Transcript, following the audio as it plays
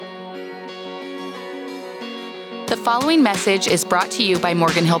The following message is brought to you by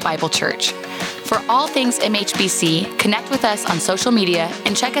Morgan Hill Bible Church. For all things MHBC, connect with us on social media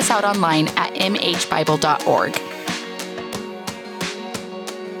and check us out online at mhbible.org.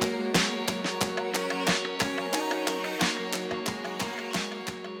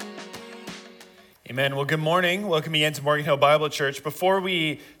 Amen. Well, good morning. Welcome again to Morgan Hill Bible Church. Before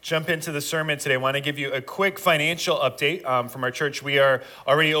we jump into the sermon today, I want to give you a quick financial update from our church. We are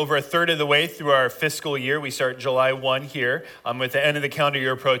already over a third of the way through our fiscal year. We start July 1 here with the end of the calendar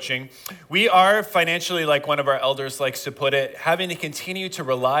year approaching. We are financially, like one of our elders likes to put it, having to continue to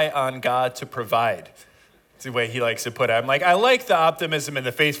rely on God to provide. The way he likes to put it. I'm like, I like the optimism and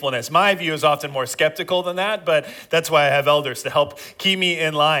the faithfulness. My view is often more skeptical than that, but that's why I have elders to help keep me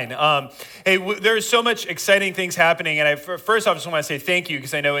in line. There's so much exciting things happening, and first off, I just want to say thank you,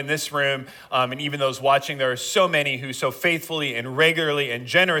 because I know in this room, and even those watching, there are so many who so faithfully and regularly and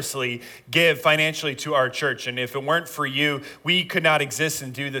generously give financially to our church, and if it weren't for you, we could not exist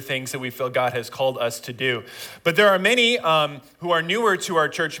and do the things that we feel God has called us to do. But there are many who are newer to our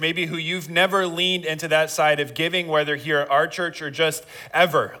church, maybe who you've never leaned into that side of giving, whether here at our church or just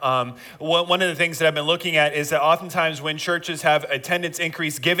ever. One of the things that I've been looking at is that oftentimes when churches have attendance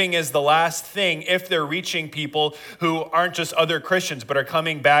increase, giving is the last thing if they're reaching people who aren't just other Christians, but are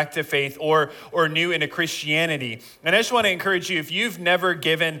coming back to faith or new into Christianity. And I just want to encourage you, if you've never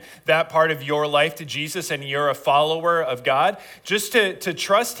given that part of your life to Jesus and you're a follower of God, just to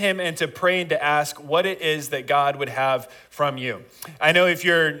trust him and to pray and to ask what it is that God would have from you. I know if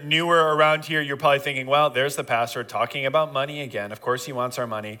you're newer around here, you're probably thinking, well, there's the pastor talking about money again. Of course he wants our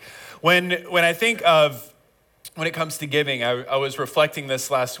money. When I think of when it comes to giving, I was reflecting this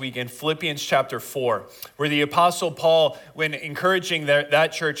last week in Philippians chapter 4, where the Apostle Paul, when encouraging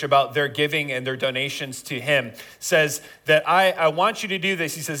that church about their giving and their donations to him, says that I want you to do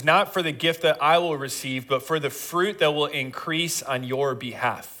this. He says, not for the gift that I will receive, but for the fruit that will increase on your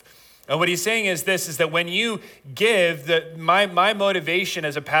behalf. And what he's saying is this, is that when you give, my motivation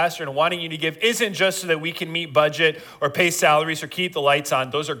as a pastor and wanting you to give isn't just so that we can meet budget or pay salaries or keep the lights on.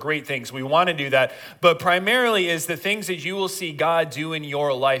 Those are great things. We want to do that. But primarily is the things that you will see God do in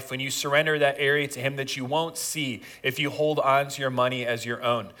your life when you surrender that area to him that you won't see if you hold on to your money as your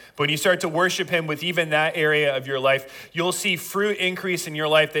own. But when you start to worship him with even that area of your life, you'll see fruit increase in your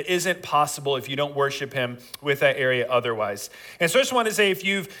life that isn't possible if you don't worship him with that area otherwise. And so I just want to say, if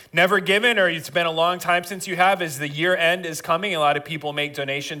you've never given, or it's been a long time since you have, as the year end is coming, a lot of people make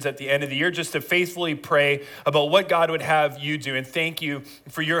donations at the end of the year, just to faithfully pray about what God would have you do. And thank you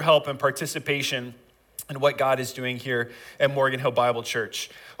for your help and participation in what God is doing here at Morgan Hill Bible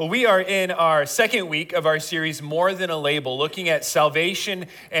Church. Well, we are in our second week of our series, More Than a Label, looking at salvation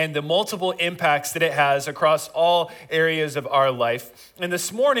and the multiple impacts that it has across all areas of our life. And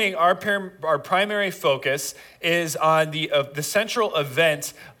this morning, our primary focus is on the central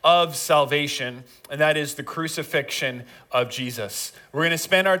event of salvation, and that is the crucifixion of Jesus. We're going to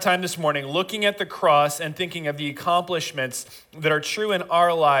spend our time this morning looking at the cross and thinking of the accomplishments that are true in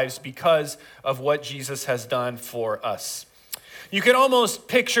our lives because of what Jesus has done for us. You can almost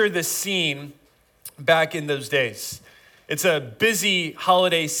picture the scene back in those days. It's a busy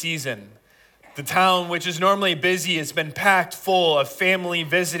holiday season. The town, which is normally busy, has been packed full of family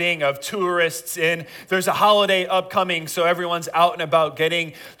visiting, of tourists in. There's a holiday upcoming, so everyone's out and about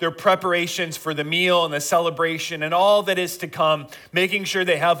getting their preparations for the meal and the celebration and all that is to come, making sure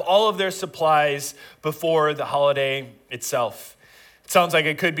they have all of their supplies before the holiday itself. It sounds like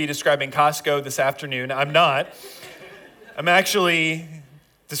I could be describing Costco this afternoon. I'm not. I'm actually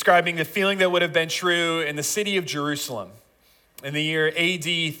describing the feeling that would have been true in the city of Jerusalem in the year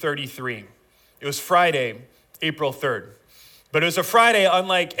AD 33. It was Friday, April 3rd. But it was a Friday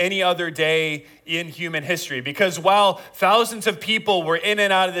unlike any other day in human history, because while thousands of people were in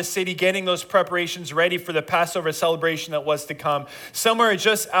and out of the city getting those preparations ready for the Passover celebration that was to come, somewhere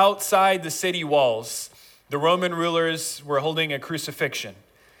just outside the city walls, the Roman rulers were holding a crucifixion.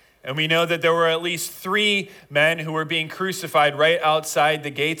 And we know that there were at least 3 men who were being crucified right outside the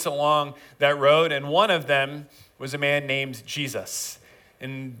gates along that road, and one of them was a man named Jesus.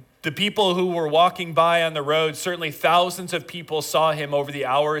 And the people who were walking by on the road, certainly thousands of people saw him over the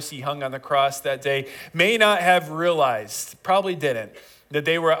hours he hung on the cross that day, may not have realized, probably didn't, that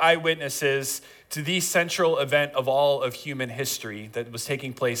they were eyewitnesses to the central event of all of human history that was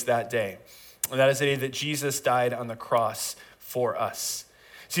taking place that day. And that is the day that Jesus died on the cross for us.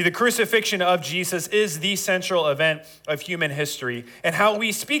 See, the crucifixion of Jesus is the central event of human history. And how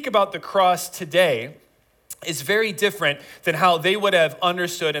we speak about the cross today is very different than how they would have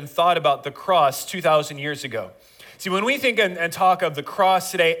understood and thought about the cross 2,000 years ago. See, when we think and talk of the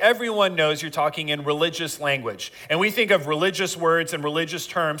cross today, everyone knows you're talking in religious language. And we think of religious words and religious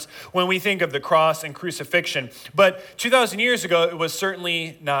terms when we think of the cross and crucifixion. But 2,000 years ago, it was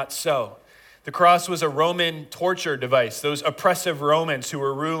certainly not so. The cross was a Roman torture device, those oppressive Romans who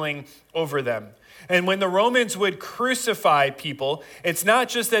were ruling over them. And when the Romans would crucify people, it's not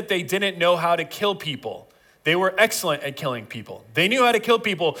just that they didn't know how to kill people. They were excellent at killing people. They knew how to kill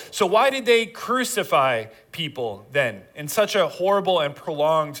people. So why did they crucify people then in such a horrible and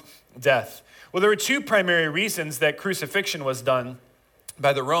prolonged death? Well, there were two primary reasons that crucifixion was done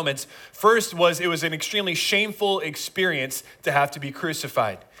by the Romans. First was it was an extremely shameful experience to have to be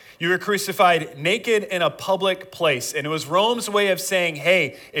crucified. You were crucified naked in a public place. And it was Rome's way of saying,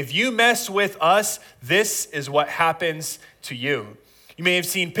 hey, if you mess with us, this is what happens to you. You may have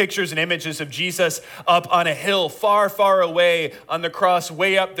seen pictures and images of Jesus up on a hill far, far away on the cross,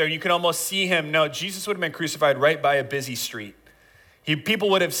 way up there. You can almost see him. No, Jesus would have been crucified right by a busy street.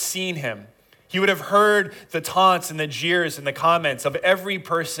 People would have seen him. He would have heard the taunts and the jeers and the comments of every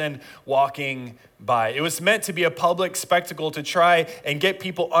person walking by. It was meant to be a public spectacle to try and get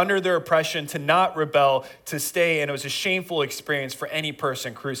people under their oppression, to not rebel, to stay. And it was a shameful experience for any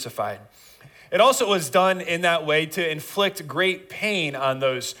person crucified. It also was done in that way to inflict great pain on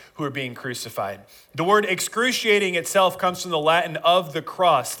those who were being crucified. The word excruciating itself comes from the Latin of the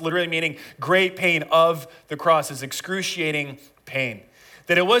cross, literally meaning great pain. Of the cross is excruciating pain.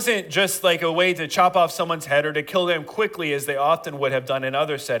 That it wasn't just like a way to chop off someone's head or to kill them quickly as they often would have done in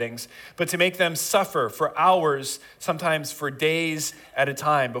other settings, but to make them suffer for hours, sometimes for days at a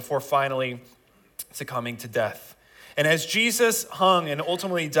time before finally succumbing to death. And as Jesus hung and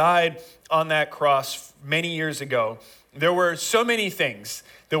ultimately died on that cross many years ago, there were so many things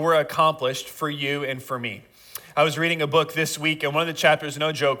that were accomplished for you and for me. I was reading a book this week, and one of the chapters,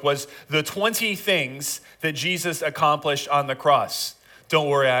 no joke, was the 20 things that Jesus accomplished on the cross. Don't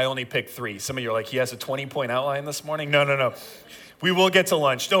worry, I only picked 3. Some of you are like, he has a 20-point outline this morning? No. We will get to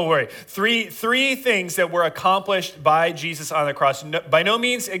lunch. Don't worry. Three things that were accomplished by Jesus on the cross. No, by no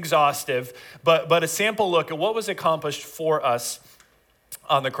means exhaustive, but a sample look at what was accomplished for us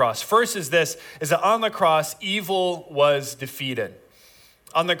on the cross. First is this, is that on the cross, evil was defeated.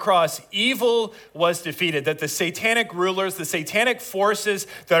 On the cross, evil was defeated. That the satanic rulers, the satanic forces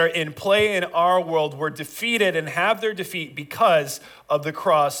that are in play in our world were defeated and have their defeat because of the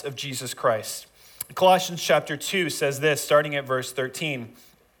cross of Jesus Christ. Colossians chapter 2 says this, starting at verse 13.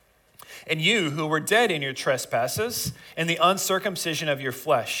 And you who were dead in your trespasses and the uncircumcision of your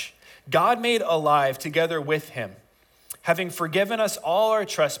flesh, God made alive together with him, having forgiven us all our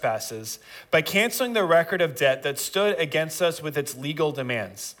trespasses by canceling the record of debt that stood against us with its legal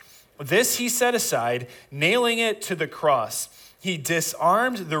demands. This he set aside, nailing it to the cross. He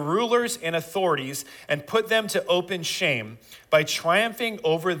disarmed the rulers and authorities and put them to open shame by triumphing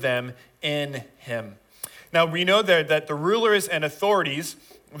over them in him. Now we know that the rulers and authorities,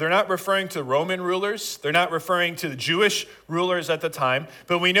 they're not referring to Roman rulers. They're not referring to the Jewish rulers at the time.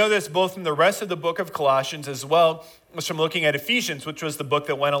 But we know this both from the rest of the book of Colossians as well as from looking at Ephesians, which was the book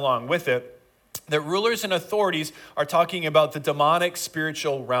that went along with it. That rulers and authorities are talking about the demonic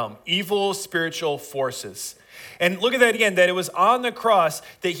spiritual realm, evil spiritual forces. And look at that again, that it was on the cross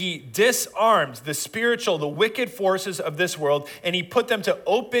that he disarmed the spiritual, the wicked forces of this world, and he put them to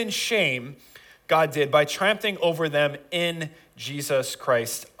open shame, God did, by triumphing over them in Jesus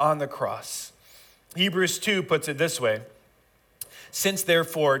Christ on the cross. Hebrews 2 puts it this way. Since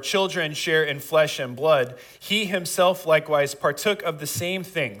therefore children share in flesh and blood, he himself likewise partook of the same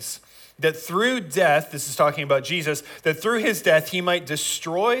things, that through death, this is talking about Jesus, that through his death he might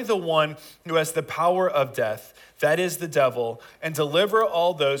destroy the one who has the power of death, that is the devil, and deliver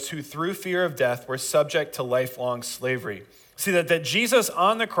all those who through fear of death were subject to lifelong slavery. See that Jesus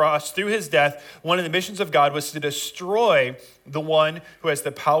on the cross, through his death, one of the missions of God was to destroy the one who has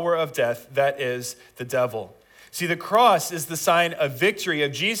the power of death, that is the devil. See, the cross is the sign of victory,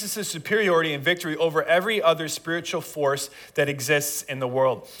 of Jesus' superiority and victory over every other spiritual force that exists in the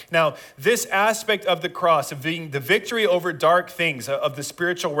world. Now, this aspect of the cross, of being the victory over dark things of the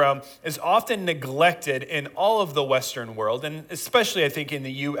spiritual realm, is often neglected in all of the Western world, and especially, I think, in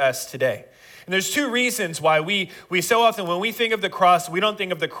the U.S. today. And there's 2 reasons why we so often, when we think of the cross, we don't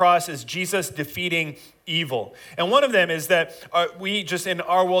think of the cross as Jesus defeating evil. And one of them is that we just in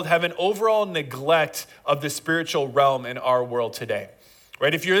our world have an overall neglect of the spiritual realm in our world today.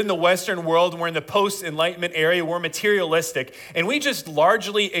 Right? If you're in the Western world, we're in the post-Enlightenment area, we're materialistic, and we just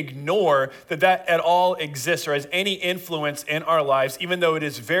largely ignore that at all exists or has any influence in our lives, even though it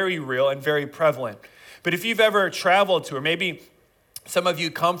is very real and very prevalent. But if you've ever traveled to, or maybe Some of you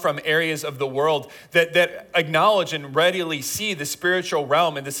come from areas of the world that acknowledge and readily see the spiritual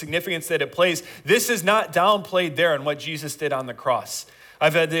realm and the significance that it plays. This is not downplayed there in what Jesus did on the cross.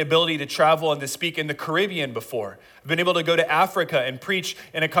 I've had the ability to travel and to speak in the Caribbean before. I've been able to go to Africa and preach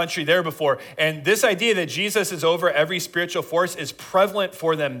in a country there before. And this idea that Jesus is over every spiritual force is prevalent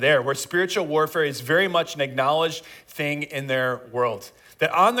for them there, where spiritual warfare is very much an acknowledged thing in their world.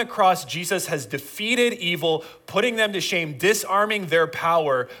 That on the cross, Jesus has defeated evil, putting them to shame, disarming their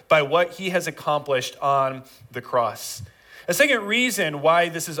power by what he has accomplished on the cross. A second reason why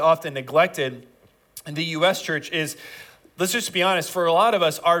this is often neglected in the U.S. church is, let's just be honest, for a lot of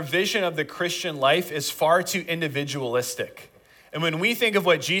us, our vision of the Christian life is far too individualistic. And when we think of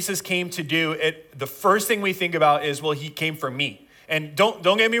what Jesus came to do, the first thing we think about is, well, he came for me. And don't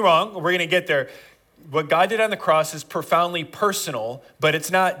get me wrong, we're going to get there. What God did on the cross is profoundly personal, but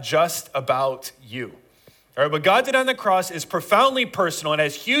it's not just about you. All right, what God did on the cross is profoundly personal and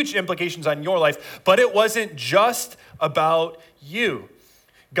has huge implications on your life, but it wasn't just about you.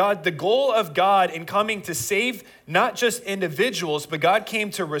 The goal of God in coming to save not just individuals, but God came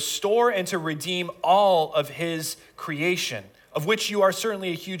to restore and to redeem all of his creation, of which you are certainly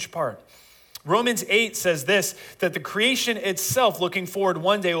a huge part. Romans 8 says this, that the creation itself, looking forward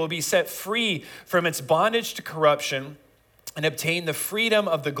one day, will be set free from its bondage to corruption and obtain the freedom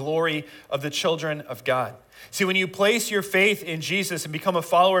of the glory of the children of God. See, when you place your faith in Jesus and become a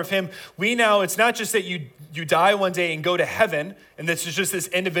follower of him, it's not just that you die one day and go to heaven, and this is just this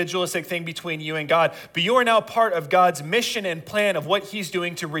individualistic thing between you and God, but you are now part of God's mission and plan of what he's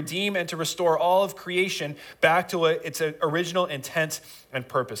doing to redeem and to restore all of creation back to its original intent and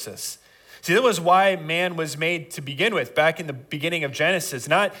purposes. See, that was why man was made to begin with, back in the beginning of Genesis,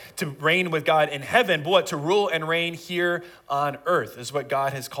 not to reign with God in heaven, but to rule and reign here on earth is what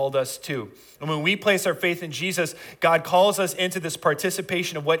God has called us to. And when we place our faith in Jesus, God calls us into this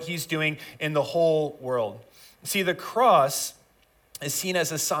participation of what he's doing in the whole world. See, the cross is seen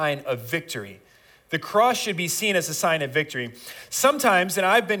as a sign of victory. The cross should be seen as a sign of victory. Sometimes, and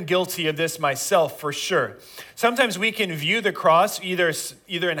I've been guilty of this myself for sure, sometimes we can view the cross either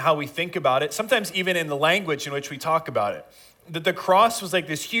in how we think about it, sometimes even in the language in which we talk about it. That the cross was like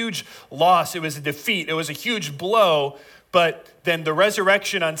this huge loss, it was a defeat, it was a huge blow, but then the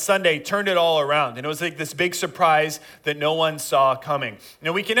resurrection on Sunday turned it all around. And it was like this big surprise that no one saw coming.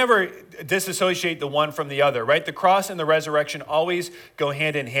 Now, we can never disassociate the one from the other, right? The cross and the resurrection always go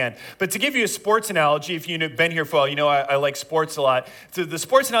hand in hand. But to give you a sports analogy, if you've been here for a while, you know I like sports a lot. So the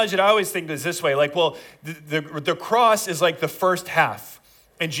sports analogy that I always think is this way, like, well, the cross is like the first half.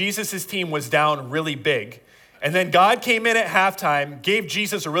 And Jesus' team was down really big. And then God came in at halftime, gave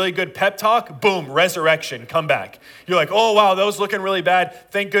Jesus a really good pep talk, boom, resurrection, come back. You're like, oh, wow, that was looking really bad.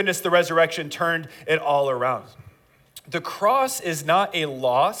 Thank goodness the resurrection turned it all around. The cross is not a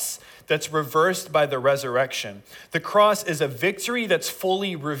loss that's reversed by the resurrection. The cross is a victory that's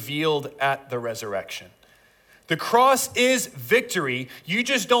fully revealed at the resurrection. The cross is victory. You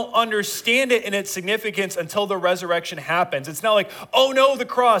just don't understand it in its significance until the resurrection happens. It's not like, oh no, the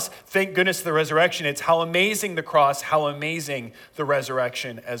cross. Thank goodness the resurrection. It's how amazing the cross, how amazing the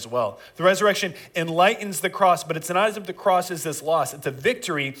resurrection as well. The resurrection enlightens the cross, but it's not as if the cross is this loss. It's a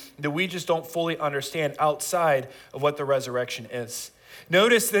victory that we just don't fully understand outside of what the resurrection is.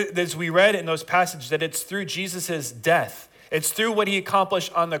 Notice that as we read in those passages that it's through Jesus' death, it's through what he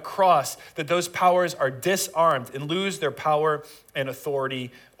accomplished on the cross that those powers are disarmed and lose their power and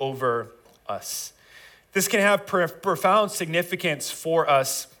authority over us. This can have profound significance for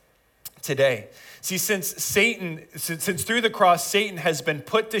us today. See, since through the cross, Satan has been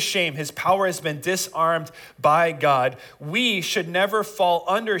put to shame, his power has been disarmed by God, we should never fall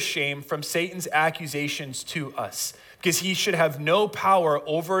under shame from Satan's accusations to us, because he should have no power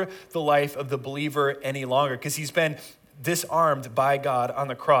over the life of the believer any longer, because he's been disarmed by God on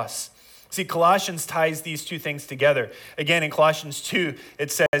the cross. See, Colossians ties these two things together. Again, in Colossians 2,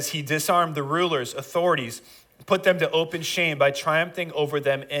 it says he disarmed the rulers, authorities, put them to open shame by triumphing over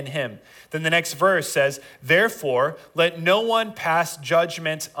them in him. Then the next verse says, therefore, let no one pass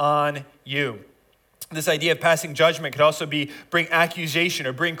judgment on you. This idea of passing judgment could also be bring accusation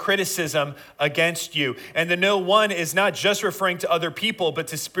or bring criticism against you. And the no one is not just referring to other people, but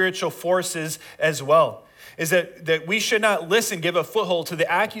to spiritual forces as well. Is that we should not give a foothold to the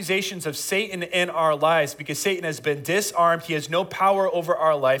accusations of Satan in our lives, because Satan has been disarmed. He has no power over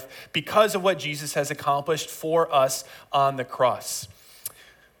our life because of what Jesus has accomplished for us on the cross.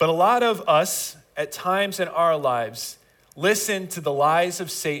 But a lot of us at times in our lives listen to the lies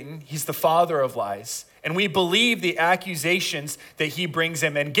of Satan. He's the father of lies. And we believe the accusations that he brings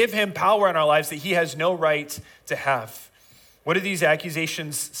him and give him power in our lives that he has no right to have. What do these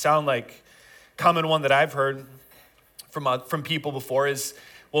accusations sound like? Common one that I've heard from people before is,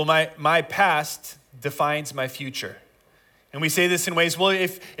 well, my past defines my future. And we say this in ways, well,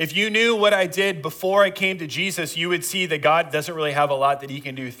 if you knew what I did before I came to Jesus, you would see that God doesn't really have a lot that he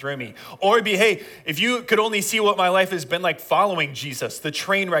can do through me. Or it'd be, hey, if you could only see what my life has been like following Jesus, the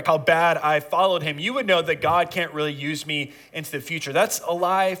train wreck, how bad I followed him, you would know that God can't really use me into the future. That's a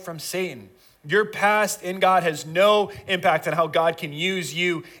lie from Satan. Your past in God has no impact on how God can use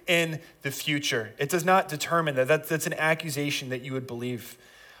you in the future. It does not determine that. That's an accusation that you would believe.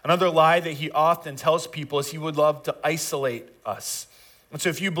 Another lie that he often tells people is he would love to isolate us. And so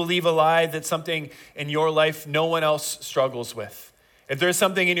if you believe a lie, that's something in your life no one else struggles with. If there's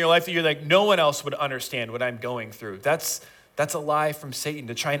something in your life that you're like, no one else would understand what I'm going through, that's a lie from Satan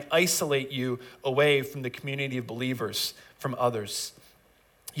to try and isolate you away from the community of believers, from others.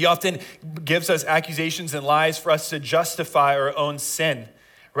 He often gives us accusations and lies for us to justify our own sin,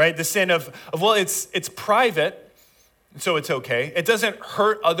 right? The sin of well, it's private, so it's okay. It doesn't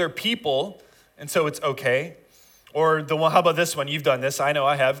hurt other people, and so it's okay. Or how about this one? You've done this. I know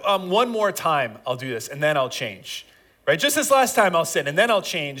I have. One more time I'll do this, and then I'll change. Right? Just this last time I'll sin, and then I'll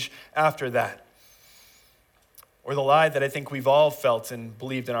change after that. Or the lie that I think we've all felt and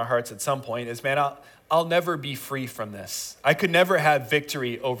believed in our hearts at some point is, man, I'll never be free from this. I could never have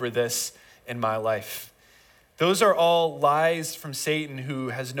victory over this in my life. Those are all lies from Satan, who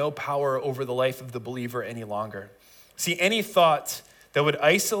has no power over the life of the believer any longer. See, any thought that would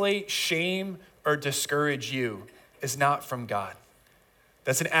isolate, shame, or discourage you is not from God.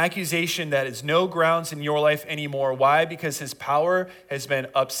 That's an accusation that is no grounds in your life anymore. Why? Because his power has been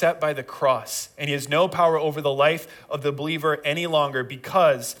upset by the cross, and he has no power over the life of the believer any longer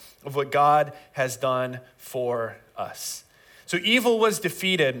because of what God has done for us. So evil was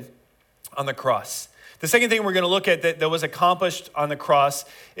defeated on the cross. The second thing we're going to look at that was accomplished on the cross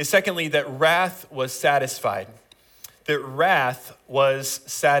is, secondly, that wrath was satisfied. That wrath was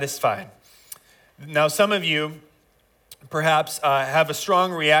satisfied. Now, some of you perhaps have a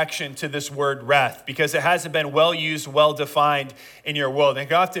strong reaction to this word wrath because it hasn't been well used, well defined in your world. It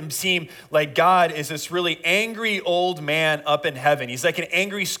can often seem like God is this really angry old man up in heaven. He's like an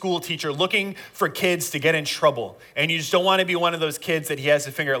angry school teacher looking for kids to get in trouble. And you just don't want to be one of those kids that he has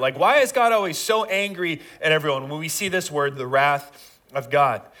to finger at. Like, why is God always so angry at everyone? When we see this word, the wrath of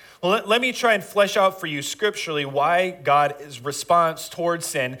God. Well, let me try and flesh out for you scripturally why God's response towards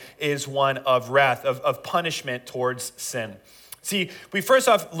sin is one of wrath, of punishment towards sin. See, we first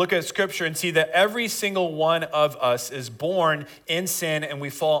off look at scripture and see that every single one of us is born in sin and we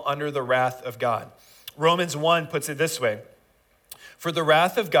fall under the wrath of God. Romans 1 puts it this way: for the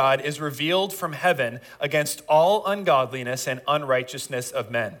wrath of God is revealed from heaven against all ungodliness and unrighteousness of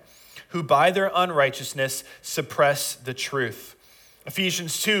men, who by their unrighteousness suppress the truth.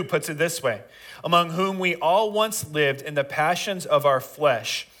 Ephesians 2 puts it this way: among whom we all once lived in the passions of our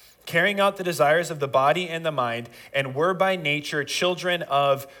flesh, carrying out the desires of the body and the mind, and were by nature children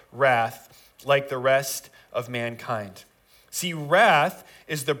of wrath, like the rest of mankind. See, wrath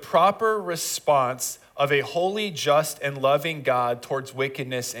is the proper response of a holy, just, and loving God towards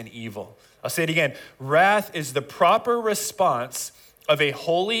wickedness and evil. I'll say it again. Wrath is the proper response of a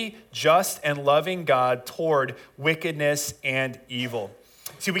holy, just, and loving God toward wickedness and evil.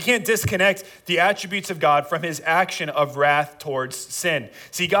 See, we can't disconnect the attributes of God from his action of wrath towards sin.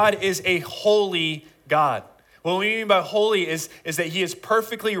 See, God is a holy God. What we mean by holy is that he is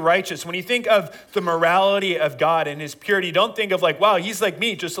perfectly righteous. When you think of the morality of God and his purity, don't think of like, wow, he's like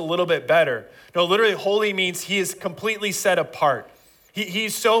me, just a little bit better. No, literally, holy means he is completely set apart.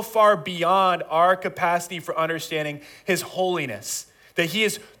 He's so far beyond our capacity for understanding his holiness that he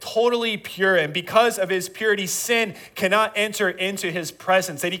is totally pure, and because of his purity, sin cannot enter into his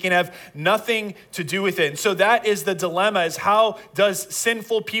presence, that he can have nothing to do with it. And so that is the dilemma, is how does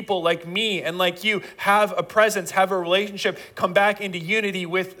sinful people like me and like you have a presence, have a relationship, come back into unity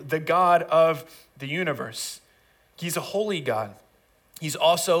with the God of the universe? He's a holy God. He's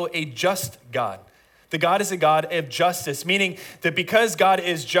also a just God. The God is a God of justice, meaning that because God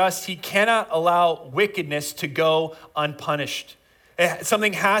is just, he cannot allow wickedness to go unpunished.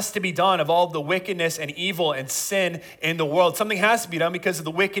 Something has to be done of all the wickedness and evil and sin in the world. Something has to be done because of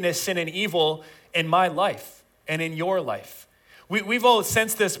the wickedness, sin, and evil in my life and in your life. We've all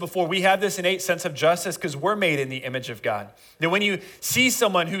sensed this before. We have this innate sense of justice because we're made in the image of God. That when you see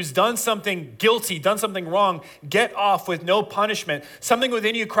someone who's done something guilty, done something wrong, get off with no punishment, something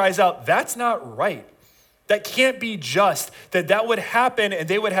within you cries out, that's not right. That can't be just, that would happen and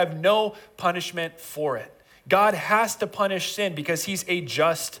they would have no punishment for it. God has to punish sin because he's a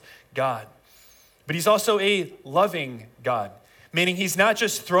just God. But he's also a loving God. meaning he's not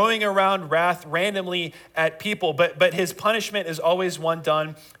just throwing around wrath randomly at people, but his punishment is always one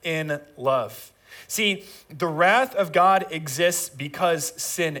done in love. See, the wrath of God exists because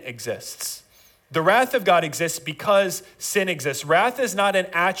sin exists. The wrath of God exists because sin exists. Wrath is not an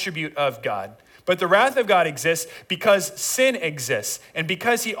attribute of God, but the wrath of God exists because sin exists, and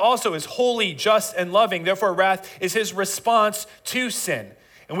because he also is holy, just, and loving. Therefore, wrath is his response to sin.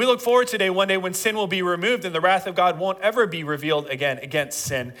 And we look forward to one day when sin will be removed and the wrath of God won't ever be revealed again against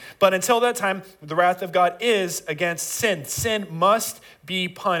sin. But until that time, the wrath of God is against sin. Sin must be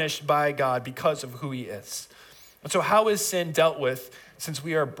punished by God because of who he is. And so how is sin dealt with since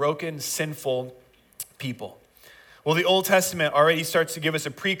we are broken, sinful people? Well, the Old Testament already starts to give us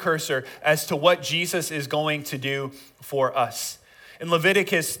a precursor as to what Jesus is going to do for us. In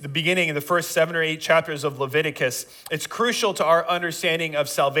Leviticus, the beginning of the first 7 or 8 chapters of Leviticus, it's crucial to our understanding of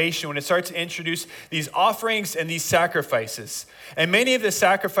salvation when it starts to introduce these offerings and these sacrifices. And many of the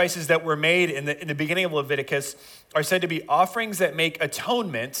sacrifices that were made in the beginning of Leviticus are said to be offerings that make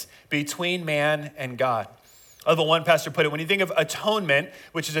atonement between man and God. I love how one pastor put it, when you think of atonement,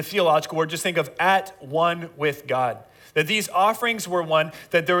 which is a theological word, just think of at one with God. That these offerings were one,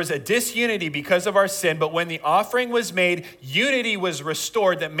 that there was a disunity because of our sin, but when the offering was made, unity was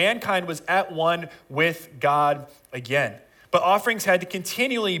restored, that mankind was at one with God again. But offerings had to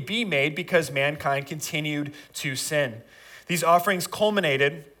continually be made because mankind continued to sin. These offerings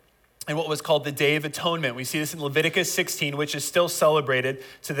culminated in what was called the Day of Atonement. We see this in Leviticus 16, which is still celebrated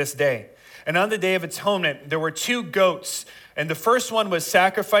to this day. And on the Day of Atonement, there were 2 goats. And the first one was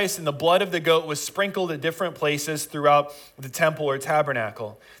sacrificed, and the blood of the goat was sprinkled at different places throughout the temple or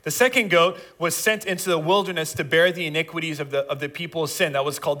tabernacle. The second goat was sent into the wilderness to bear the iniquities of the people's sin. That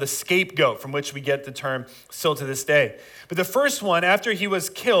was called the scapegoat, from which we get the term still to this day. But the first one, after he was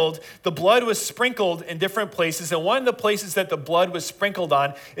killed, the blood was sprinkled in different places. And one of the places that the blood was sprinkled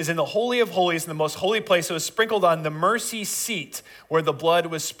on is in the Holy of Holies, in the most holy place. It was sprinkled on the mercy seat where the blood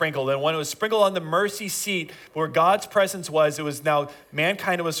was sprinkled. And when it was sprinkled on the mercy seat where God's presence was, it was now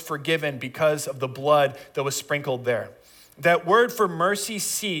mankind was forgiven because of the blood that was sprinkled there. That word for mercy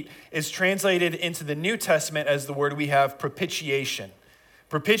seat is translated into the New Testament as the word we have propitiation.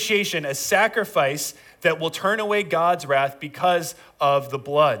 Propitiation, a sacrifice that will turn away God's wrath because of the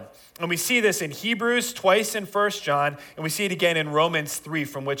blood. And we see this in Hebrews, twice in 1 John, and we see it again in Romans 3,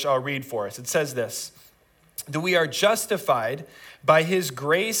 from which I'll read for us. It says this, that we are justified by his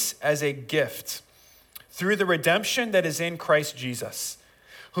grace as a gift through the redemption that is in Christ Jesus,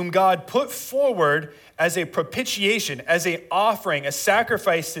 whom God put forward as a propitiation, as an offering, a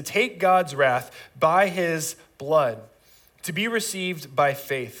sacrifice to take God's wrath by his blood, to be received by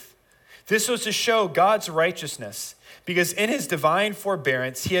faith. This was to show God's righteousness, because in his divine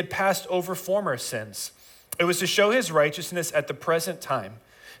forbearance, he had passed over former sins. It was to show his righteousness at the present time,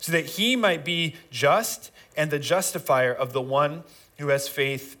 so that he might be just and the justifier of the one who has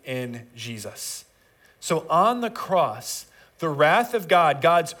faith in Jesus. So on the cross, the wrath of God,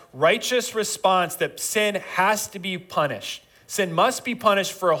 God's righteous response that sin has to be punished. Sin must be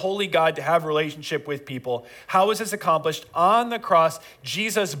punished for a holy God to have a relationship with people. How was this accomplished? On the cross,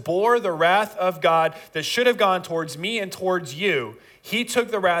 Jesus bore the wrath of God that should have gone towards me and towards you. He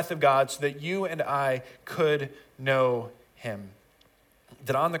took the wrath of God so that you and I could know him.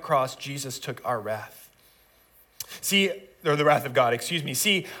 That on the cross, Jesus took our wrath. Or the wrath of God, excuse me.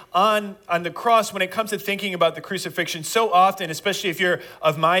 See, on the cross, when it comes to thinking about the crucifixion, so often, especially if you're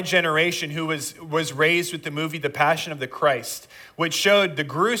of my generation who was raised with the movie The Passion of the Christ, which showed the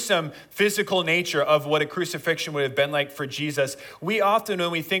gruesome physical nature of what a crucifixion would have been like for Jesus, we often,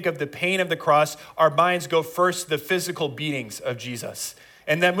 when we think of the pain of the cross, our minds go first to the physical beatings of Jesus.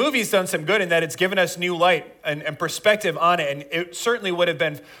 And that movie's done some good in that it's given us new light and perspective on it. And it certainly would have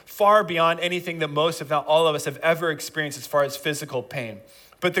been far beyond anything that most, if not all of us, have ever experienced as far as physical pain.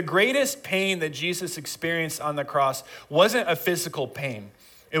 But the greatest pain that Jesus experienced on the cross wasn't a physical pain.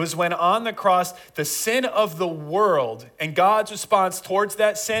 It was when on the cross, the sin of the world and God's response towards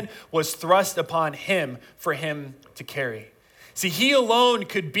that sin was thrust upon him for him to carry. See, he alone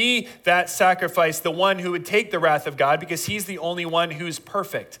could be that sacrifice, the one who would take the wrath of God, because he's the only one who's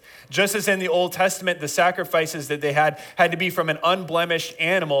perfect. Just as in the Old Testament, the sacrifices that they had to be from an unblemished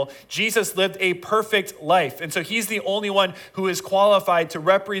animal, Jesus lived a perfect life. And so he's the only one who is qualified to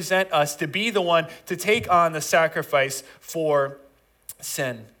represent us, to be the one to take on the sacrifice for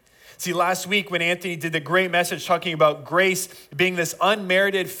sin. See, last week when Anthony did the great message talking about grace being this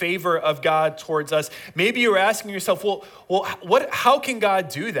unmerited favor of God towards us, maybe you're asking yourself, how can God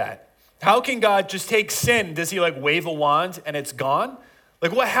do that? How can God just take sin? Does he wave a wand and it's gone?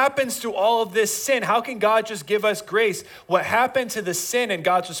 Like, what happens to all of this sin? How can God just give us grace? What happened to the sin and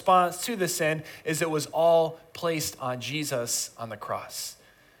God's response to the sin is it was all placed on Jesus on the cross.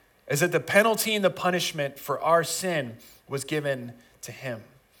 Is that the penalty and the punishment for our sin was given to him.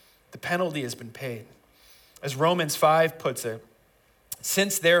 The penalty has been paid. As Romans 5 puts it,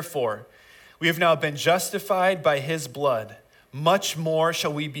 since therefore we have now been justified by his blood, much more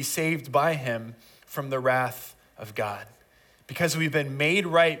shall we be saved by him from the wrath of God. Because we've been made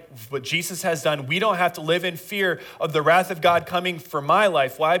right with what Jesus has done, we don't have to live in fear of the wrath of God coming for my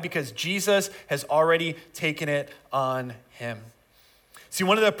life. Why? Because Jesus has already taken it on him. See,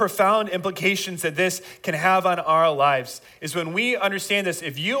 one of the profound implications that this can have on our lives is when we understand this.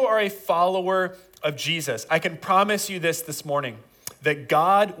 If you are a follower of Jesus, I can promise you this morning, that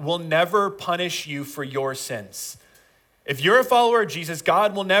God will never punish you for your sins. If you're a follower of Jesus,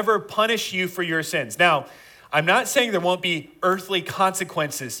 God will never punish you for your sins. Now, I'm not saying there won't be earthly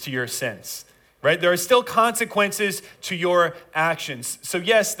consequences to your sins, right? There are still consequences to your actions. So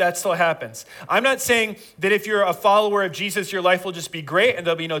yes, that still happens. I'm not saying that if you're a follower of Jesus, your life will just be great and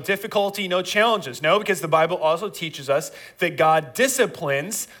there'll be no difficulty, no challenges. No, because the Bible also teaches us that God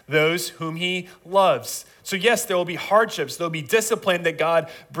disciplines those whom he loves. So yes, there will be hardships, there'll be discipline that God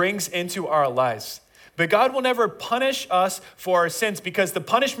brings into our lives. But God will never punish us for our sins because the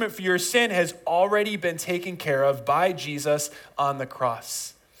punishment for your sin has already been taken care of by Jesus on the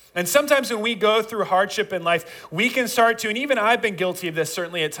cross. And sometimes when we go through hardship in life, we can start to, and even I've been guilty of this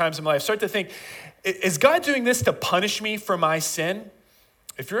certainly at times in my life, start to think, is God doing this to punish me for my sin?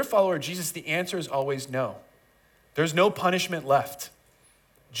 If you're a follower of Jesus, the answer is always no. There's no punishment left.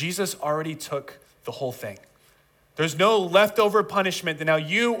 Jesus already took the whole thing. There's no leftover punishment that now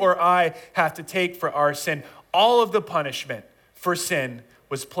you or I have to take for our sin. All of the punishment for sin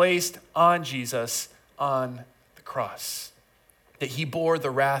was placed on Jesus on the cross. That he bore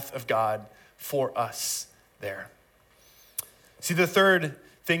the wrath of God for us there. See, the third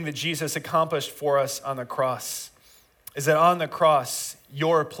thing that Jesus accomplished for us on the cross is that on the cross,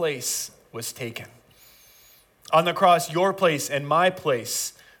 your place was taken. On the cross, your place and my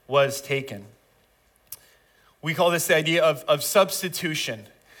place was taken. We call this the idea of substitution.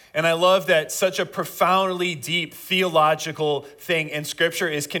 And I love that such a profoundly deep theological thing in Scripture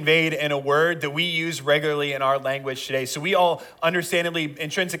is conveyed in a word that we use regularly in our language today. So we all understandably,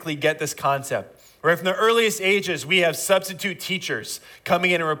 intrinsically get this concept. Right from the earliest ages, we have substitute teachers coming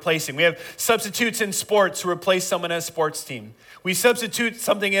in and replacing. We have substitutes in sports who replace someone on a sports team. We substitute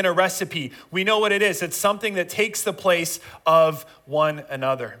something in a recipe. We know what it is. It's something that takes the place of one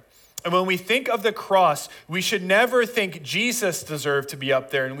another. And when we think of the cross, we should never think Jesus deserved to be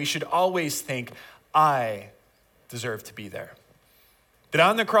up there, and we should always think, I deserve to be there. That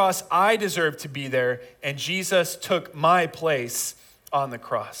on the cross, I deserve to be there, and Jesus took my place on the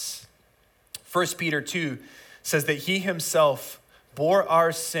cross. 1 Peter 2 says that he himself bore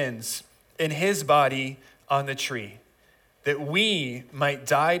our sins in his body on the tree, that we might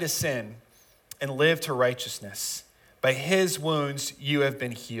die to sin and live to righteousness. By his wounds you have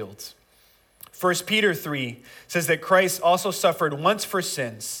been healed. 1 Peter 3 says that Christ also suffered once for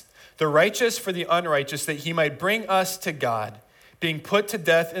sins, the righteous for the unrighteous, that he might bring us to God, being put to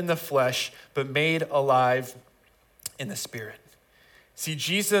death in the flesh, but made alive in the spirit. See,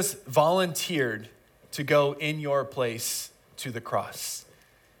 Jesus volunteered to go in your place to the cross.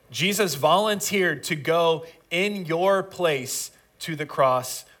 Jesus volunteered to go in your place to the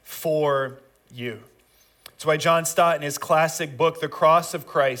cross for you. That's why John Stott, in his classic book, The Cross of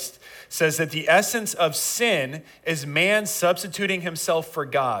Christ, says that the essence of sin is man substituting himself for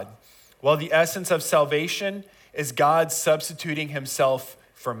God, while the essence of salvation is God substituting himself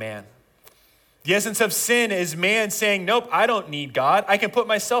for man. The essence of sin is man saying, nope, I don't need God. I can put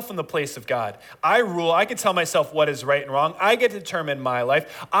myself in the place of God. I rule. I can tell myself what is right and wrong. I get to determine my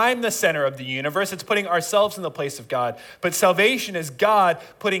life. I'm the center of the universe. It's putting ourselves in the place of God. But salvation is God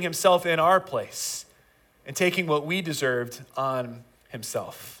putting himself in our place and taking what we deserved on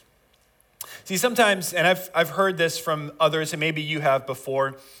himself. See, sometimes, and I've heard this from others, and maybe you have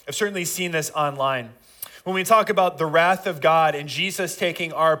before, I've certainly seen this online. When we talk about the wrath of God and Jesus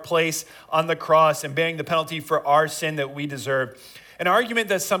taking our place on the cross and bearing the penalty for our sin that we deserve, an argument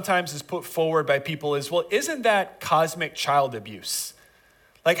that sometimes is put forward by people is, well, isn't that cosmic child abuse?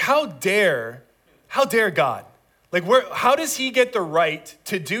 Like, how dare God? Like, how does he get the right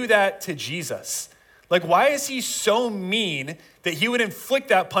to do that to Jesus? Like, why is he so mean that he would inflict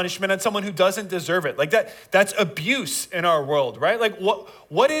that punishment on someone who doesn't deserve it? Like, that's abuse in our world, right? Like,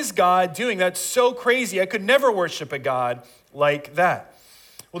 what is God doing? That's so crazy. I could never worship a God like that.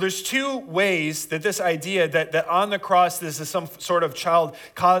 Well, there's two ways that this idea that on the cross this is some sort of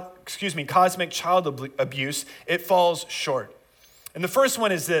cosmic child abuse, it falls short. And the first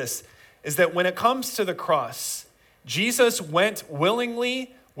one is this, is that when it comes to the cross, Jesus went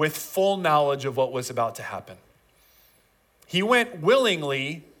willingly with full knowledge of what was about to happen. He went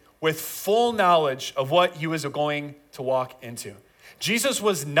willingly with full knowledge of what he was going to walk into. Jesus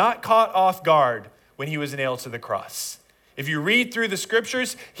was not caught off guard when he was nailed to the cross. If you read through the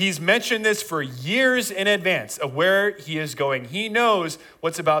scriptures, he's mentioned this for years in advance of where he is going. He knows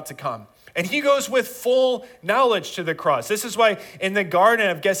what's about to come. And he goes with full knowledge to the cross. This is why in the Garden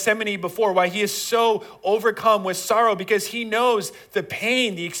of Gethsemane before, why he is so overcome with sorrow, because he knows the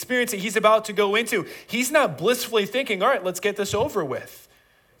pain, the experience that he's about to go into. He's not blissfully thinking, all right, let's get this over with.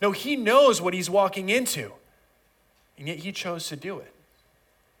 No, he knows what he's walking into. And yet he chose to do it.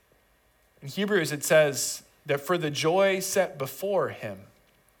 In Hebrews, it says that for the joy set before him,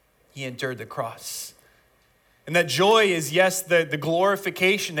 he endured the cross. And that joy is, yes, the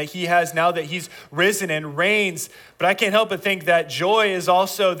glorification that he has now that he's risen and reigns. But I can't help but think that joy is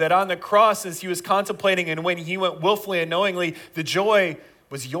also that on the cross, as he was contemplating and when he went willfully and knowingly, the joy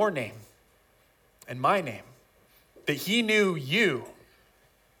was your name and my name. That he knew you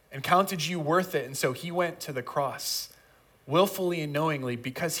and counted you worth it. And so he went to the cross willfully and knowingly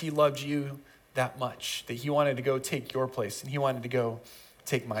because he loved you that much, that he wanted to go take your place and he wanted to go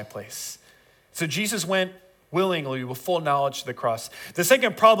take my place. So Jesus went willingly with full knowledge to the cross. The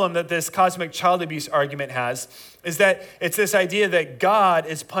second problem that this cosmic child abuse argument has is that it's this idea that God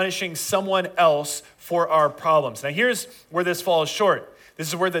is punishing someone else for our problems. Now here's where this falls short. This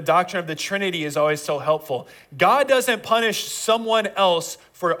is where the doctrine of the Trinity is always so helpful. God doesn't punish someone else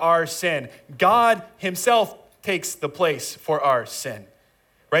for our sin. God himself takes the place for our sin,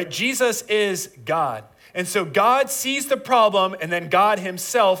 right? Jesus is God. And so God sees the problem and then God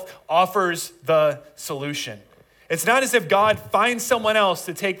himself offers the solution. It's not as if God finds someone else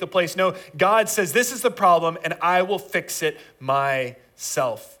to take the place. No, God says, this is the problem and I will fix it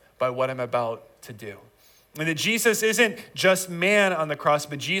myself by what I'm about to do. And that Jesus isn't just man on the cross,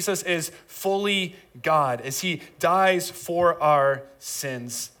 but Jesus is fully God as he dies for our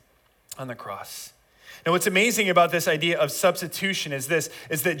sins on the cross. Now, what's amazing about this idea of substitution is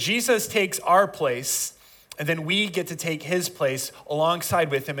that Jesus takes our place and then we get to take his place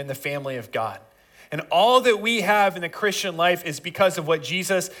alongside with him in the family of God. And all that we have in the Christian life is because of what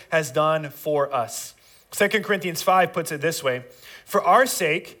Jesus has done for us. 2 Corinthians 5 puts it this way: for our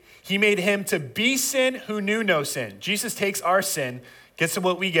sake, he made him to be sin who knew no sin. Jesus takes our sin, gets to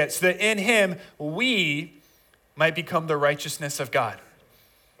what we get, so that in him we might become the righteousness of God.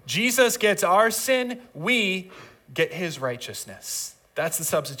 Jesus gets our sin, we get his righteousness. That's the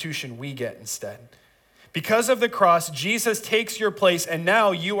substitution we get instead. Because of the cross, Jesus takes your place, and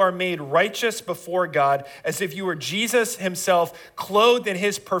now you are made righteous before God as if you were Jesus himself, clothed in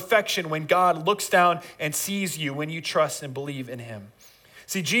his perfection when God looks down and sees you when you trust and believe in him.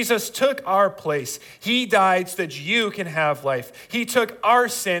 See, Jesus took our place. He died so that you can have life. He took our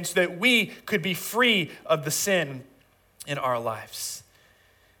sin so that we could be free of the sin in our lives.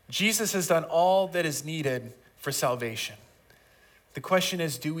 Jesus has done all that is needed for salvation. The question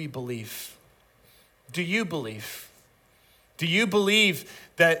is, do we believe? Do you believe? Do you believe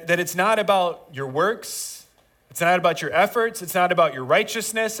that it's not about your works? It's not about your efforts. It's not about your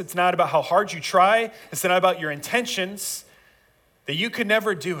righteousness. It's not about how hard you try. It's not about your intentions. That you could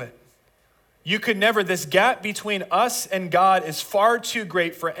never do it. You could never, this gap between us and God is far too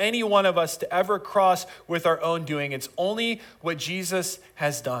great for any one of us to ever cross with our own doing. It's only what Jesus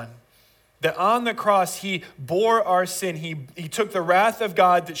has done. That on the cross, he bore our sin. He took the wrath of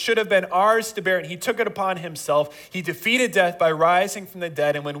God that should have been ours to bear, and he took it upon himself. He defeated death by rising from the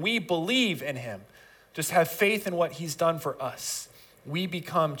dead. And when we believe in him, just have faith in what he's done for us, we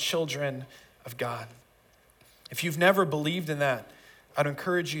become children of God. If you've never believed in that, I'd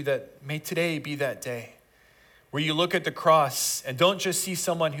encourage you that may today be that day where you look at the cross and don't just see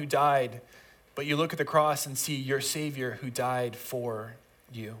someone who died, but you look at the cross and see your Savior who died for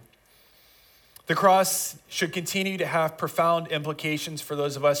you. The cross should continue to have profound implications for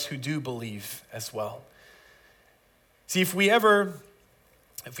those of us who do believe as well. See, if we ever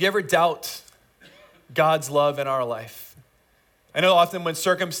doubt God's love in our life, I know often when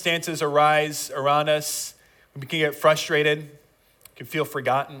circumstances arise around us, we can get frustrated, we can feel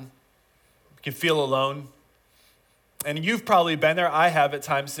forgotten, we can feel alone. And you've probably been there. I have at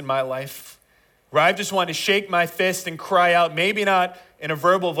times in my life where I've just wanted to shake my fist and cry out, maybe not in a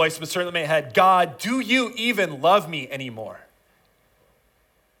verbal voice, but certainly in my head, God, do you even love me anymore?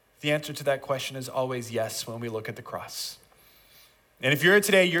 The answer to that question is always yes when we look at the cross. And if you're here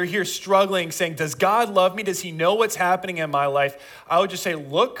today, you're here struggling, saying, does God love me? Does he know what's happening in my life? I would just say,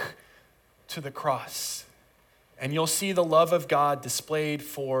 look to the cross, and you'll see the love of God displayed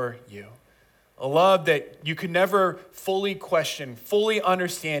for you. A love that you could never fully question, fully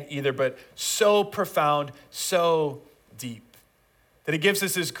understand either, but so profound, so deep, that it gives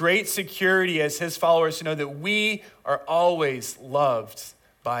us this great security as his followers to know that we are always loved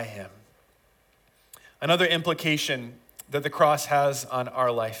by him. Another implication that the cross has on our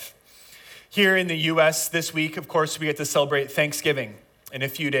life. Here in the U.S. this week, of course, we get to celebrate Thanksgiving in a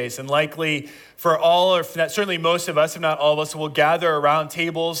few days. And likely for all, or certainly most of us, if not all of us, will gather around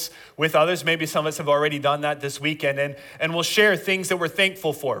tables with others. Maybe some of us have already done that this weekend. And we'll share things that we're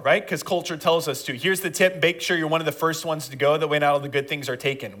thankful for, right? Because culture tells us to. Here's the tip. Make sure you're one of the first ones to go. That way not all the good things are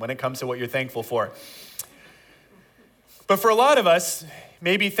taken when it comes to what you're thankful for. But for a lot of us,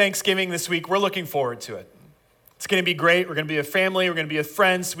 maybe Thanksgiving this week, we're looking forward to it. It's going to be great. We're going to be with family. We're going to be with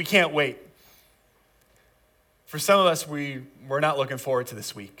friends. We can't wait. For some of us, we're not looking forward to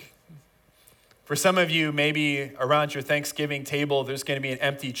this week. For some of you, maybe around your Thanksgiving table, there's going to be an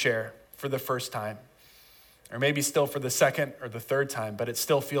empty chair for the first time. Or maybe still for the second or the third time, but it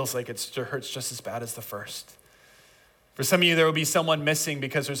still feels like it hurts just as bad as the first. For some of you, there will be someone missing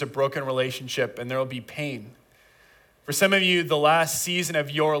because there's a broken relationship and there will be pain. For some of you, the last season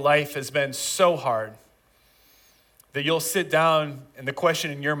of your life has been so hard that you'll sit down and the question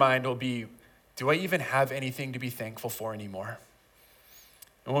in your mind will be, do I even have anything to be thankful for anymore?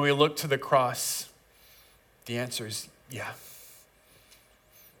 And when we look to the cross, the answer is yeah.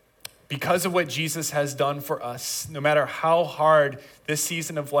 Because of what Jesus has done for us, no matter how hard this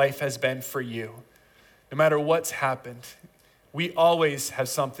season of life has been for you, no matter what's happened, we always have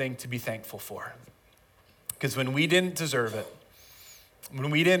something to be thankful for. Because when we didn't deserve it,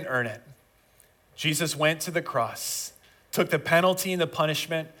 when we didn't earn it, Jesus went to the cross, took the penalty and the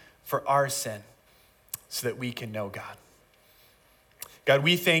punishment for our sin so that we can know God. God,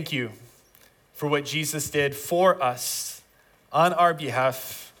 we thank you for what Jesus did for us on our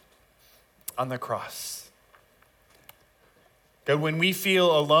behalf on the cross. God, when we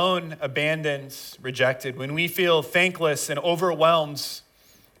feel alone, abandoned, rejected, when we feel thankless and overwhelmed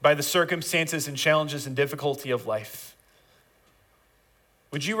by the circumstances and challenges and difficulty of life,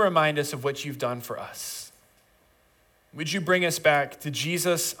 would you remind us of what you've done for us? Would you bring us back to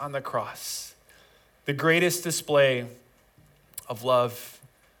Jesus on the cross, the greatest display of love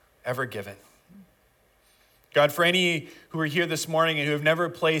ever given? God, for any who are here this morning and who have never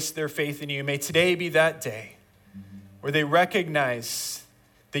placed their faith in you, may today be that day where they recognize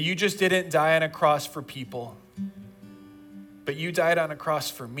that you just didn't die on a cross for people, but you died on a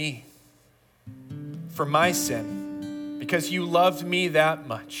cross for me, for my sin, because you loved me that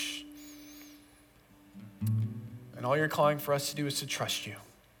much. And all you're calling for us to do is to trust you,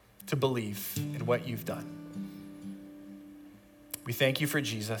 to believe in what you've done. We thank you for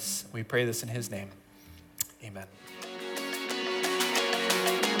Jesus. We pray this in his name. Amen.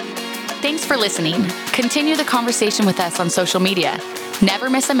 Thanks for listening. Continue the conversation with us on social media. Never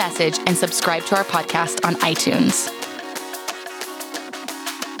miss a message and subscribe to our podcast on iTunes.